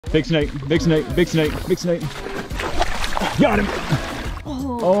Big snake, big snake, big snake, big snake. Got him.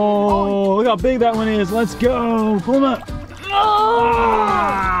 Oh, look how big that one is. Let's go. Pull him up.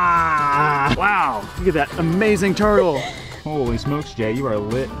 Ah! Wow, look at that amazing turtle. Holy smokes, Jay, you are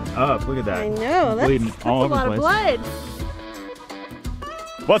lit up. Look at that. I know, that's bleeding all over the place. a lot of blood.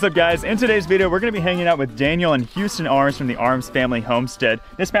 What's up, guys? In today's video, we're gonna be hanging out with Daniel and Houston Arms from the Arms family homestead.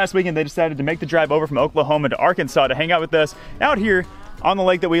 This past weekend, they decided to make the drive over from Oklahoma to Arkansas to hang out with us out here on the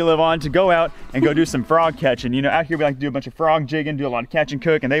lake that we live on, to go out and go do some frog catching. You know, out here we like to do a bunch of frog jigging, do a lot of catch and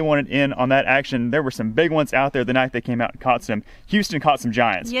cook, and they wanted in on that action. There were some big ones out there the night they came out and caught some. Houston caught some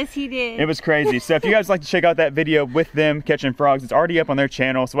giants. Yes, he did. It was crazy. So if you guys like to check out that video with them catching frogs, it's already up on their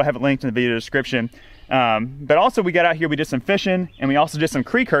channel, so we'll have it linked in the video description. But also we got out here, we did some fishing, and we also did some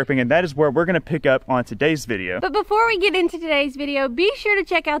creek herping, and that is where we're gonna pick up on today's video. But before we get into today's video, be sure to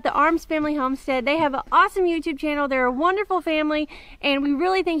check out the Arms Family Homestead. They have an awesome YouTube channel. They're a wonderful family, and we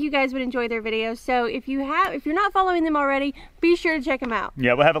really think you guys would enjoy their videos. So if you're not following them already, be sure to check them out.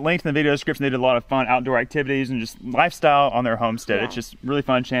 Yeah, we'll have it linked in the video description. They did a lot of fun outdoor activities and just lifestyle on their homestead. Yeah. It's just really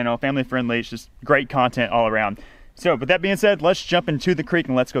fun channel, family friendly. It's just great content all around. So, with that being said, let's jump into the creek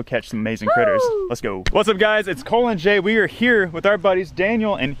and let's go catch some amazing critters. Let's go. What's up, guys? It's Cole and Jay. We are here with our buddies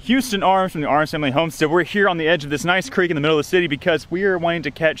Daniel and Houston Arms from the Arms Family Homestead. We're here on the edge of this nice creek in the middle of the city because we are wanting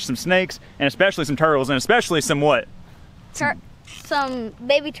to catch some snakes and especially some turtles and especially some what? Some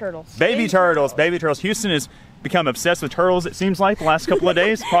baby turtles. Baby turtles. Houston has become obsessed with turtles, it seems like, the last couple of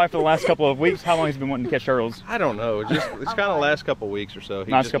days, probably for the last couple of weeks. How long has he been wanting to catch turtles? I don't know. It's kind of last couple of weeks or so.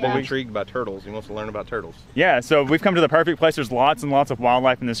 He's just intrigued by turtles. He wants to learn about turtles. Yeah, so we've come to the perfect place. There's lots and lots of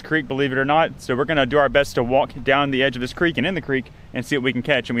wildlife in this creek, believe it or not. So we're going to do our best to walk down the edge of this creek and in the creek and see what we can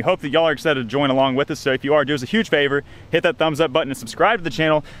catch. And we hope that y'all are excited to join along with us. So if you are, do us a huge favor, hit that thumbs up button and subscribe to the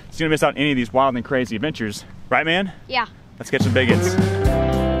channel so you don't miss out on any of these wild and crazy adventures. Right, man? Yeah. Let's catch some bigots.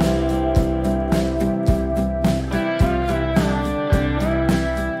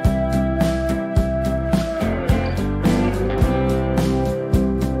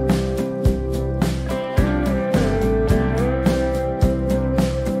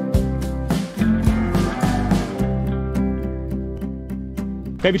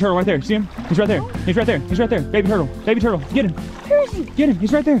 Baby turtle right there. See him? He's right there. He's right there. He's right there. Baby turtle. Baby turtle. Get him. Where is he? Get him.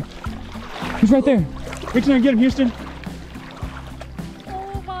 He's right there. He's right there. Reach in there and get him, Houston.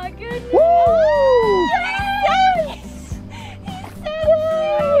 Oh my goodness. Woo! Yes! He's so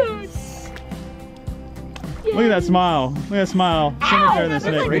cute. Look at that smile. Look at that smile. So much better than a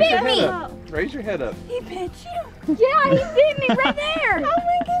snake. Raise your head up. Raise your head up. He bit you? Yeah, he bit me right there. Oh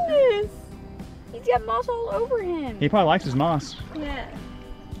my goodness. He's got moss all over him. He probably likes his moss. Yeah.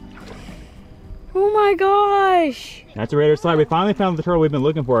 Oh my gosh. That's a red-eared slider. We finally found the turtle we've been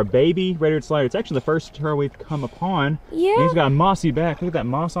looking for, a baby red-eared slider. It's actually the first turtle we've come upon. Yeah. And he's got a mossy back. Look at that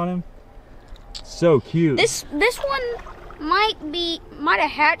moss on him. So cute. This one might have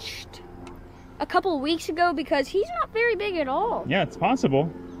hatched a couple of weeks ago because he's not very big at all. Yeah, it's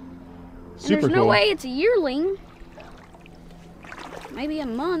possible. Super and there's no cool. way it's a yearling. Maybe a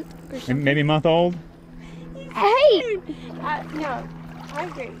month or something. Maybe a month old. Hey! No, I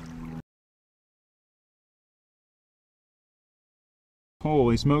agree.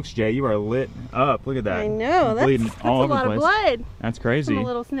 Holy smokes, Jay, you are lit up. Look at that. I know, that's bleeding all a over lot the place. of blood That's crazy. from a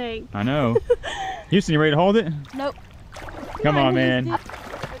little snake. I know. Houston, you ready to hold it? Nope. Come on, man.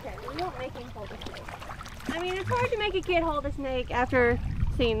 Okay, we won't make him hold the snake. I mean, it's hard to make a kid hold a snake after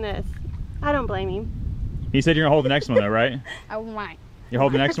seeing this. I don't blame him. He said you're gonna hold the next one though, right? I might. You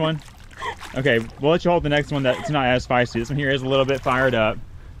hold the next one? Okay, we'll let you hold the next one that's not as feisty. This one here is a little bit fired up.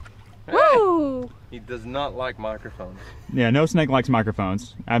 Woo! He does not like microphones. Yeah, no snake likes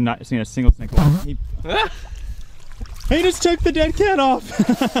microphones. I've not seen a single snake like he just took the dead cat off.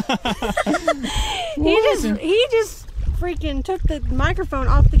 he just freaking took the microphone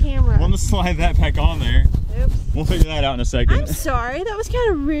off the camera. We'll just slide that back on there. Oops. We'll figure that out in a second. I'm sorry, that was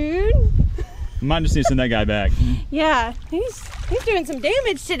kind of rude. Might just need to send that guy back. Yeah, he's doing some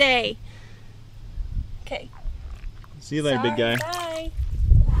damage today. Okay. See you later, big guy. Bye.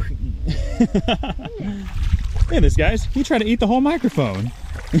 Look at this, guys. He tried to eat the whole microphone.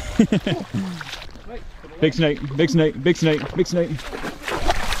 Big snake, big snake, big snake, big snake.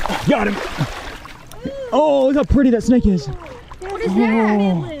 Got him. Oh, look how pretty that snake is. What is that?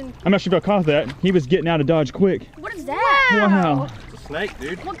 Midland. I'm not sure if I caught that. He was getting out of dodge quick. What is that? Wow. It's a snake,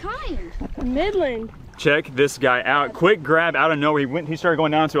 dude. What kind? Midland. Check this guy out. Quick grab out of nowhere. He started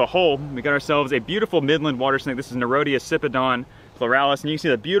going down into a hole. We got ourselves a beautiful Midland water snake. This is Nerodia Cipodon floralis. And you can see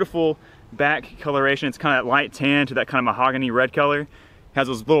the beautiful back coloration. It's kind of that light tan to that kind of mahogany red color. It has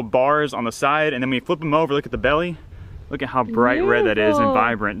those little bars on the side. And then when you flip them over, look at the belly. Look at how bright red that is and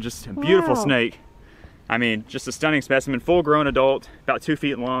vibrant. Just a beautiful snake. I mean, just a stunning specimen, full grown adult, about 2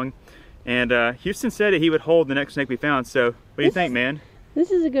 feet long. And Houston said that he would hold the next snake we found. So what do you think, man?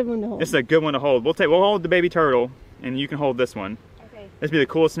 This is a good one to hold. This is a good one to hold. We'll hold the baby turtle, and you can hold this one. Okay. This will be the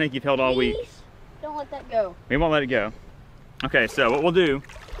coolest snake you've held all week. Don't let that go. We won't let it go. Okay, so what we'll do,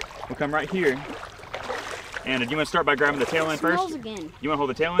 we'll come right here. And do you want to start by grabbing the tail end first? Smells again. You want to hold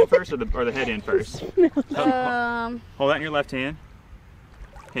the tail end first or the head end first? Hold that in your left hand.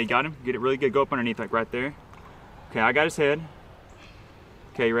 Okay, got him. Get it really good. Go up underneath, like right there. Okay, I got his head.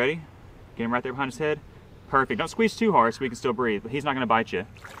 Okay, you ready? Get him right there behind his head. Perfect. Don't squeeze too hard so we can still breathe, but he's not going to bite you.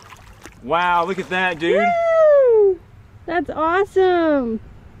 Wow, look at that, dude. Woo! That's awesome.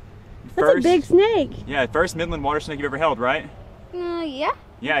 That's a big snake. Yeah, first Midland water snake you've ever held, right? Yeah.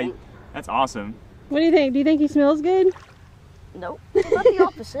 Yeah, that's awesome. What do you think? Do you think he smells good? Nope. About the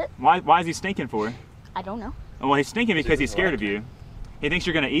opposite. Why is he stinking for? I don't know. Oh, well, he's stinking because he's scared of you. He thinks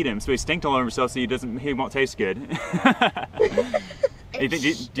you're gonna eat him, so he stinked all over himself so he won't taste good. Do you think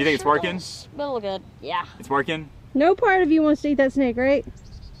it's working? Smell good. Yeah. It's working? No part of you wants to eat that snake, right?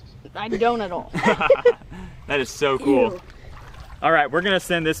 I don't at all. That is so cool. Ew. All right, we're gonna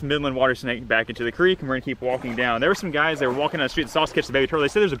send this Midland water snake back into the creek, and we're gonna keep walking down. There were some guys that were walking down the street that saw us catch the baby turtle. They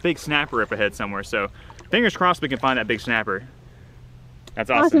said there's a big snapper up ahead somewhere, so fingers crossed we can find that big snapper.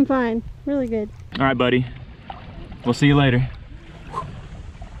 That's awesome. Awesome find. Really good. All right, buddy. We'll see you later.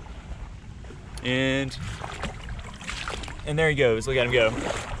 And there he goes. Look at him go.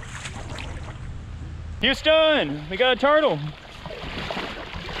 Houston, we got a turtle.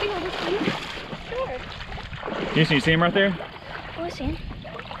 Sure. Houston, you see him right there? Oh, I see him.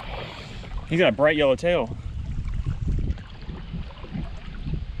 He's got a bright yellow tail.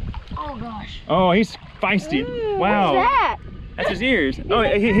 Oh gosh. Oh, he's feisty. Ooh, wow. What's that? That's his ears. Oh,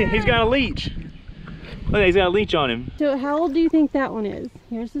 he's got a leech. Look, he's got a leech on him. So how old do you think that one is?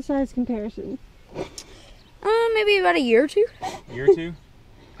 Here's the size comparison. Maybe about a year or two. A year or two?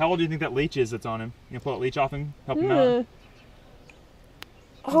 How old do you think that leech is that's on him? You gonna pull that leech off him? Help him out?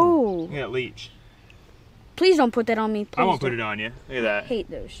 Oh. Look at that leech. Please don't put that on me. Please I won't put it on you. Look at that. I hate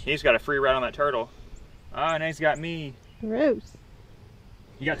those. He's got a free ride on that turtle. Oh, and he's got me. Gross.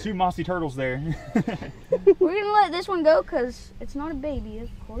 You got two mossy turtles there. We're gonna let this one go because it's not a baby, of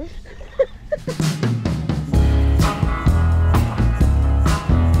course.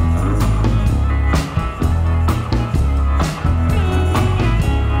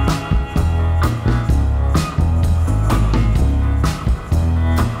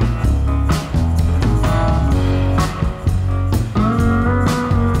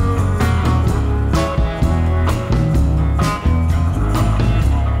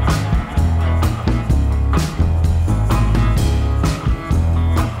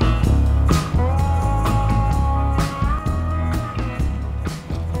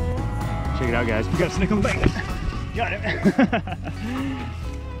 Check it out, guys. We got a snake on the bank. Got it.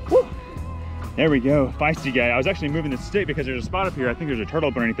 Woo. There we go. Feisty guy. I was actually moving the stick because there's a spot up here. I think there's a turtle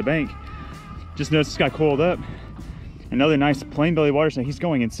up underneath the bank. Just noticed this guy coiled up. Another nice plain belly water snake. He's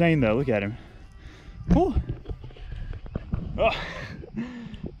going insane though. Look at him. Woo. Oh.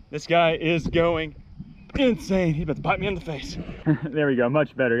 This guy is going insane. He's about to bite me in the face. There we go.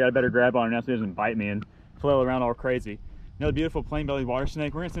 Much better. Got a better grab on him now so he doesn't bite me and flail around all crazy. Another beautiful plain belly water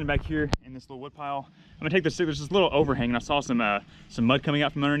snake. We're gonna send it back here in this little wood pile. I'm gonna take the stick. There's this little overhang and I saw some mud coming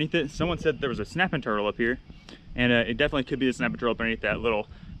out from underneath it. Someone said there was a snapping turtle up here, and it definitely could be the snapping turtle up underneath that little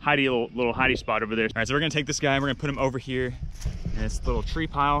hidey spot over there. All right, so we're gonna take this guy and we're gonna put him over here in this little tree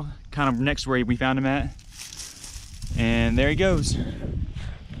pile, kind of next to where we found him at. And there he goes.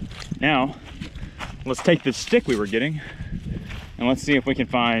 Now, let's take the stick we were getting and let's see if we can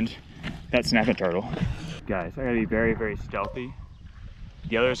find that snapping turtle. Guys, I gotta be very, very stealthy.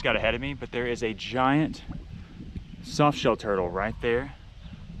 The others got ahead of me, but there is a giant soft-shell turtle right there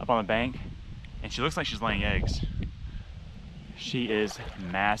up on the bank, and she looks like she's laying eggs. She is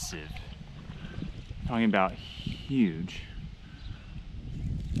massive. Talking about huge.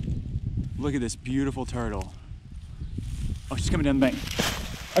 Look at this beautiful turtle. Oh, she's coming down the bank.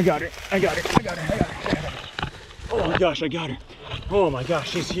 I got her, I got her, I got her, I got her, I got her. Oh my gosh, I got her. Oh my gosh,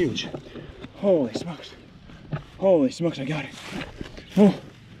 she's huge. Holy smokes. Holy smokes, I got it. Oh,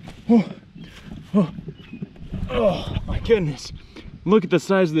 oh, oh, oh my goodness. Look at the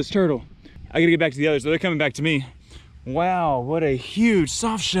size of this turtle. I gotta get back to the others, so they're coming back to me. Wow, what a huge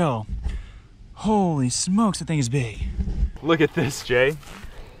soft shell. Holy smokes, that thing is big. Look at this, Jay.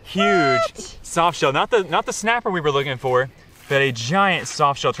 Huge soft shell. Not the snapper we were looking for, but a giant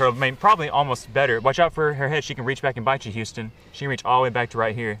soft shell turtle. I mean, probably almost better. Watch out for her head. She can reach back and bite you, Houston. She can reach all the way back to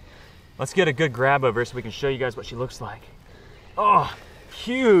right here. Let's get a good grab of her so we can show you guys what she looks like. Oh,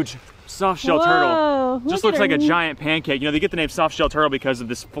 huge soft-shell turtle. Just looks like a giant pancake. You know, they get the name soft-shell turtle because of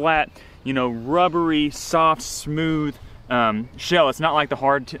this flat, you know, rubbery, soft, smooth shell. It's not like the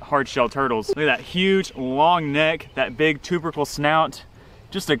hard-shell turtles. Look at that huge, long neck, that big tubercle snout.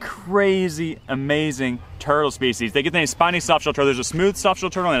 Just a crazy, amazing turtle species. They get the name spiny soft-shell turtle. There's a smooth soft-shell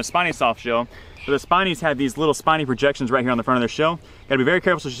turtle and a spiny soft-shell. But the spinies have these little spiny projections right here on the front of their shell. Gotta be very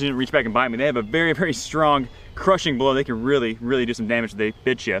careful so she doesn't reach back and bite me. They have a very, very strong crushing blow. They can really, really do some damage if they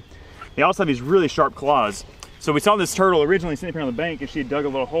bit you. They also have these really sharp claws. So we saw this turtle originally sitting here on the bank, and she dug a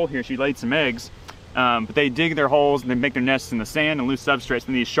little hole here. She laid some eggs. But they dig their holes and they make their nests in the sand and loose substrates,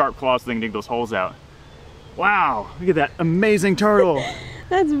 and these sharp claws so they can dig those holes out. Wow, look at that amazing turtle.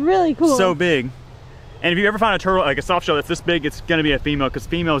 That's really cool. So big. And if you ever find a turtle, like a soft shell that's this big, it's gonna be a female, because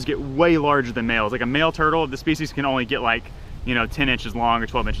females get way larger than males. Like a male turtle, the species can only get like, you know, 10 inches long or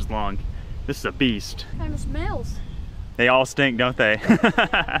 12 inches long. This is a beast. What kind of smells? They all stink, don't they?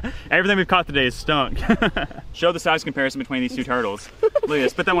 Everything we've caught today is stunk. Show the size comparison between these two turtles. Look at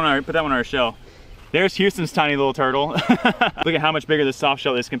this, put that one on our shell. There's Houston's tiny little turtle. Look at how much bigger this soft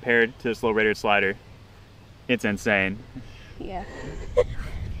shell is compared to this little red-eared slider. It's insane. Yeah.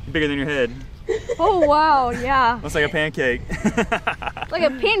 Bigger than your head. Oh wow, yeah. Looks like a pancake. Like a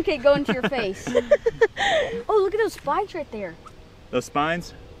pancake going to your face. Oh, look at those spikes right there. Those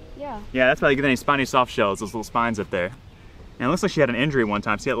spines? Yeah. Yeah, that's why they get any spiny soft shells, those little spines up there. And it looks like she had an injury one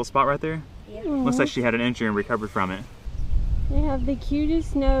time. See that little spot right there? Yeah. Looks like she had an injury and recovered from it. They have the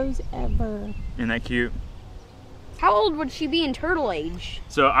cutest nose ever. Isn't that cute? How old would she be in turtle age?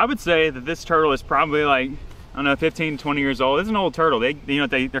 So I would say that this turtle is probably like, I don't know, 15, 20 years old. It's an old turtle. They're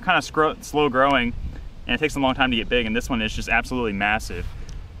kind of slow growing, and it takes a long time to get big, and this one is just absolutely massive.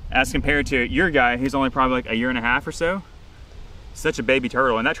 As compared to your guy, he's only probably like a year and a half or so. Such a baby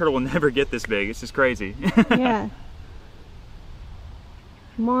turtle, and that turtle will never get this big. It's just crazy. Yeah.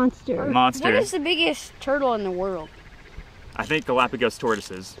 Monster. Monster. What is the biggest turtle in the world? I think Galapagos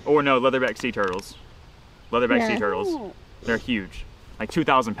tortoises. Or no, leatherback sea turtles. Leatherback sea turtles. Oh. They're huge. Like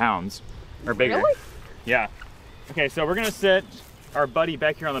 2,000 pounds or bigger. Really? Yeah. Okay, so we're gonna set our buddy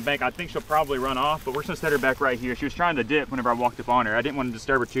back here on the bank. I think she'll probably run off, but we're just gonna set her back right here. She was trying to dip whenever I walked up on her. I didn't want to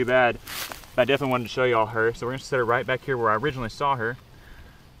disturb her too bad, but I definitely wanted to show y'all her. So we're gonna set her right back here where I originally saw her.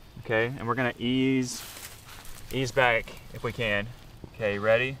 Okay, and we're gonna ease back if we can. Okay,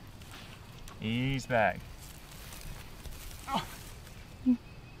 ready? Ease back.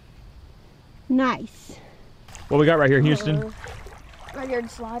 Nice. What we got right here, Houston?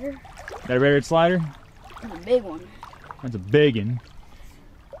 Red-eared slider. That a red-eared slider? That's a big one. That's a big one.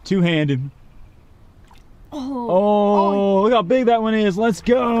 Two-handed. Oh. Oh, look how big that one is. Let's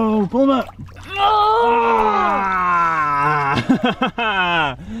go. Pull him up. Oh.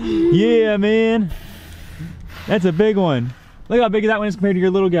 Ah. Yeah, man. That's a big one. Look how big that one is compared to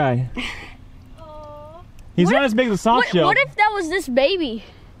your little guy. He's not as big as a soft shell. What if that was this baby?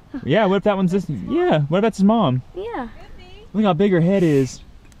 Yeah, what if that one's this? Yeah, what if that's his mom? Yeah. Look how big her head is.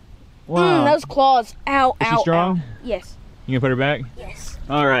 Wow. Those claws. Ow, Is ow, she strong? ow. Yes. You gonna put her back? Yes.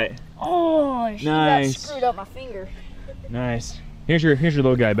 All right. Oh, she Nice. got screwed up my finger. Nice. Here's your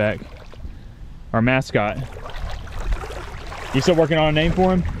little guy back. Our mascot. You still working on a name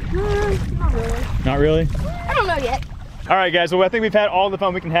for him? Not really. Not really? I don't know yet. All right, guys, well, I think we've had all the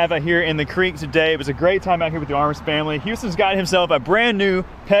fun we can have out here in the creek today. It was a great time out here with the Arms family. Houston's got himself a brand new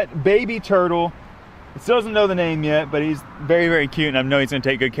pet baby turtle. He still doesn't know the name yet, but he's very, very cute, and I know he's gonna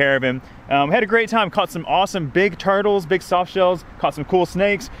take good care of him. We had a great time, caught some awesome big turtles, big soft shells, caught some cool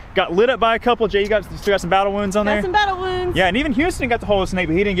snakes, got lit up by a couple. Jay, you still got some battle wounds on there? Got some battle wounds. Yeah, and even Houston got the whole snake,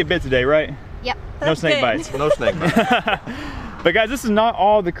 but he didn't get bit today, right? Yep. No snake good. bites. No snake bite. But guys, this is not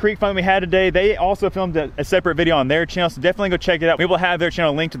all the creek fun we had today. They also filmed a separate video on their channel, so definitely go check it out. We will have their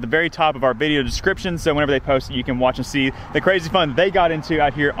channel linked at the very top of our video description, so whenever they post it, you can watch and see the crazy fun they got into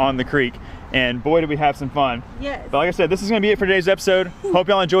out here on the creek. And boy, did we have some fun. Yes. But like I said, this is gonna be it for today's episode. Hope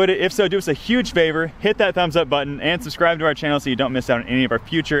y'all enjoyed it. If so, do us a huge favor, hit that thumbs up button and subscribe to our channel so you don't miss out on any of our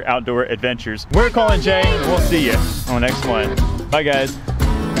future outdoor adventures. We're Colin Jay, and we'll see you on the next one. Bye guys.